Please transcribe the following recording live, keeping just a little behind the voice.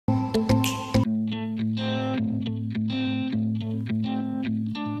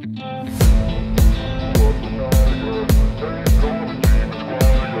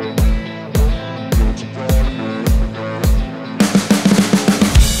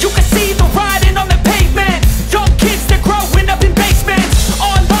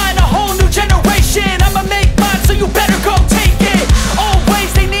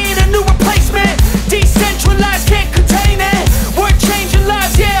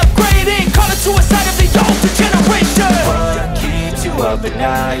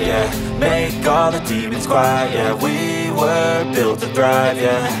make all the demons quiet. Yeah, we were built to thrive,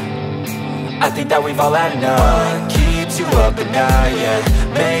 yeah. I think that we've all had enough. What keeps you up at night, yeah.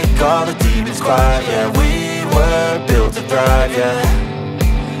 Make all the demons quiet, yeah. We were built to thrive, yeah.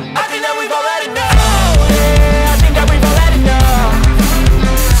 I think that we've all had enough. Oh, yeah, I think that we've all had enough.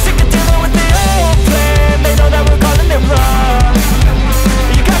 Sick of dealing with the old plan. They know that we're calling it wrong.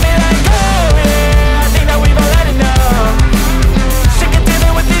 You got me like, oh yeah, I think that we've all had enough. Sick of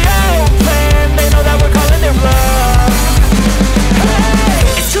dealing with the old plan. They know that we're calling it wrong.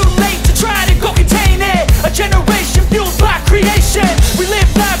 Hey, it's too late to try to go contain it. A generation fueled by creation. We live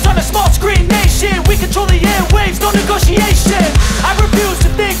lives on a small screen nation. We control the airwaves, no negotiation. I refuse to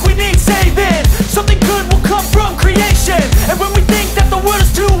think we need saving. Something good will come from creation. And when we think that the world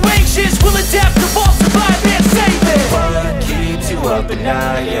is too anxious, we'll adapt, evolve, survive and save it. What keeps you up at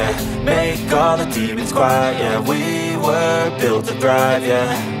night, yeah. Make all the demons quiet, yeah. We were built to thrive, yeah.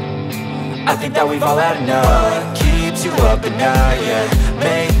 I think that we've all had enough. What keeps you up at night, yeah.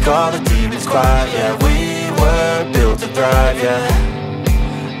 Make all the demons quiet, yeah. We were built to thrive, yeah.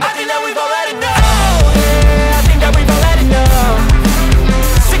 I think that we've all had enough. Oh, yeah, I think that we've all had enough.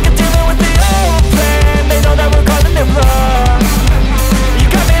 Sick of dealing with the old plan. They know that we're calling it wrong. You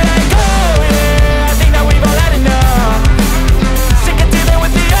got me like, oh yeah, I think that we've all had enough. Sick of dealing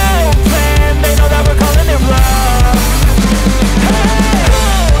with the old plan. They know that we're calling it wrong. Hey,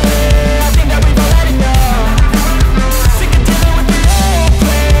 oh yeah, I think that we've all had enough. Sick of dealing with the old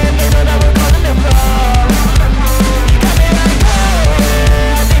plan. They know that we're calling it wrong. You got me like, oh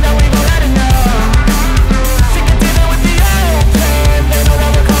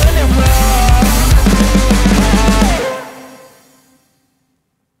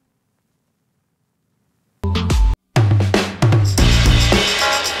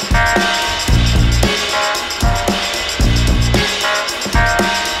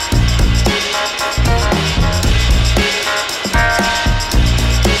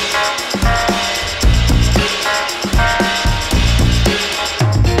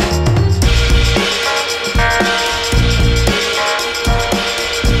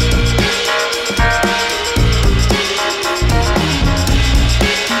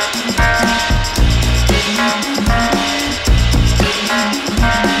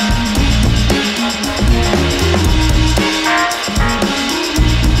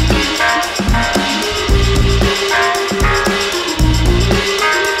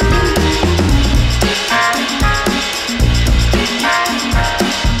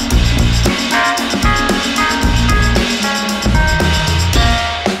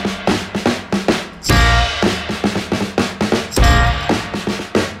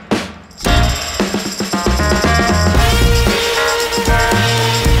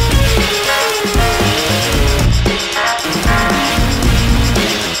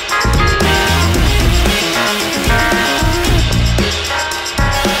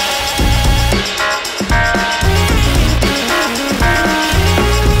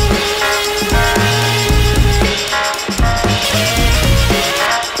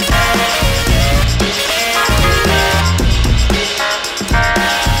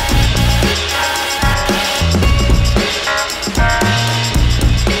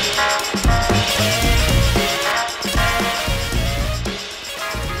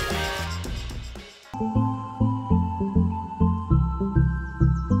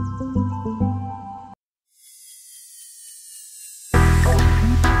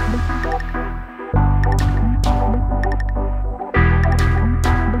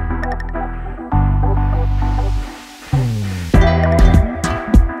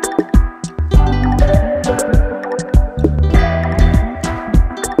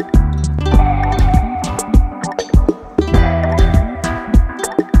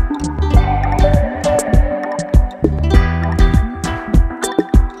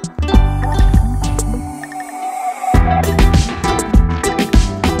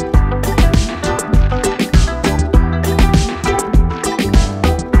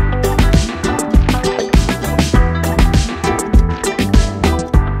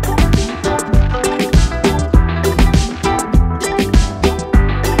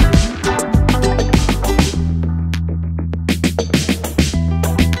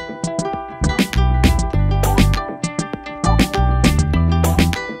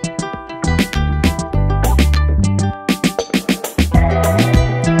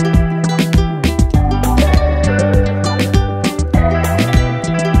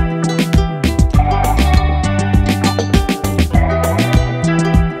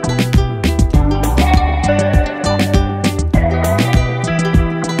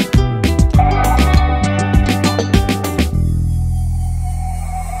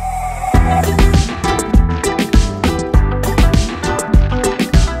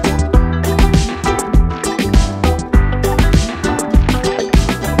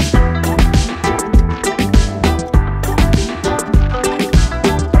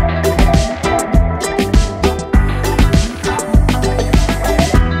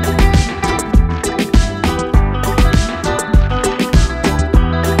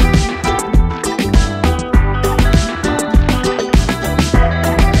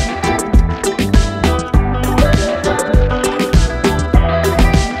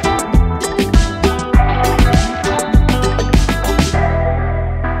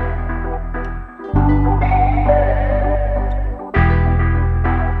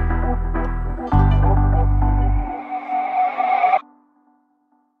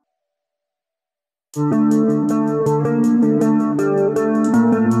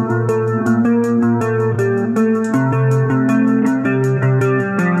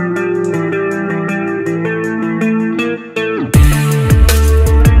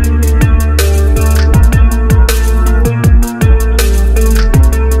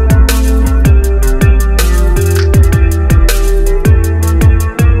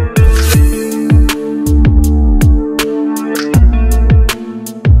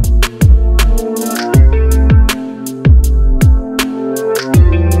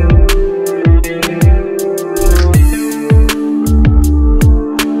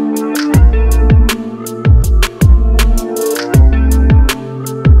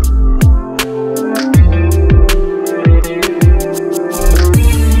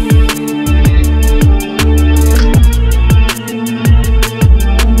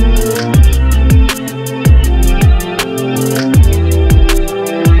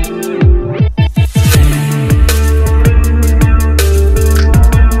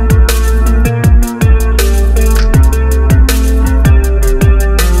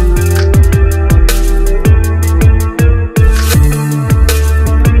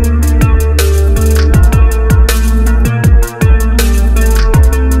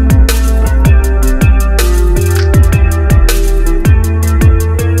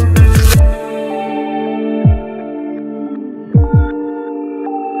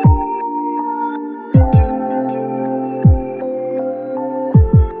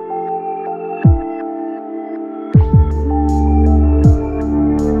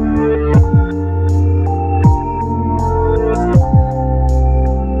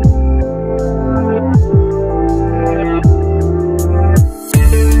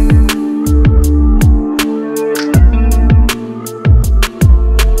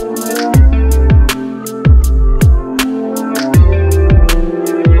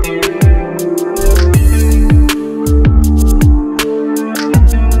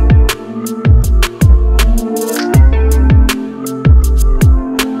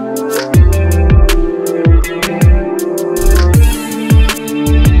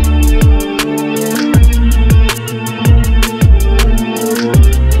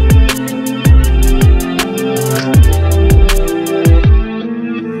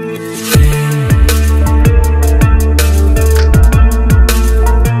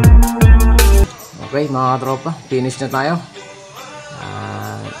mga tropa, finish na tayo.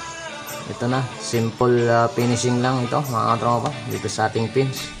 Ito na, simple finishing lang ito mga tropa dito sa ating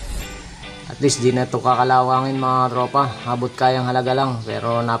pins. At least di na ito kakalawangin mga tropa, abot kayang halaga lang,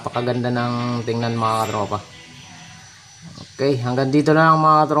 pero napakaganda ng tingnan mga tropa. Okay, hanggang dito na lang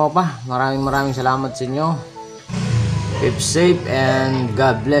mga tropa. Maraming salamat sa inyo. Keep safe and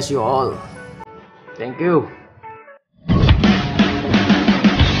God bless you all. Thank you.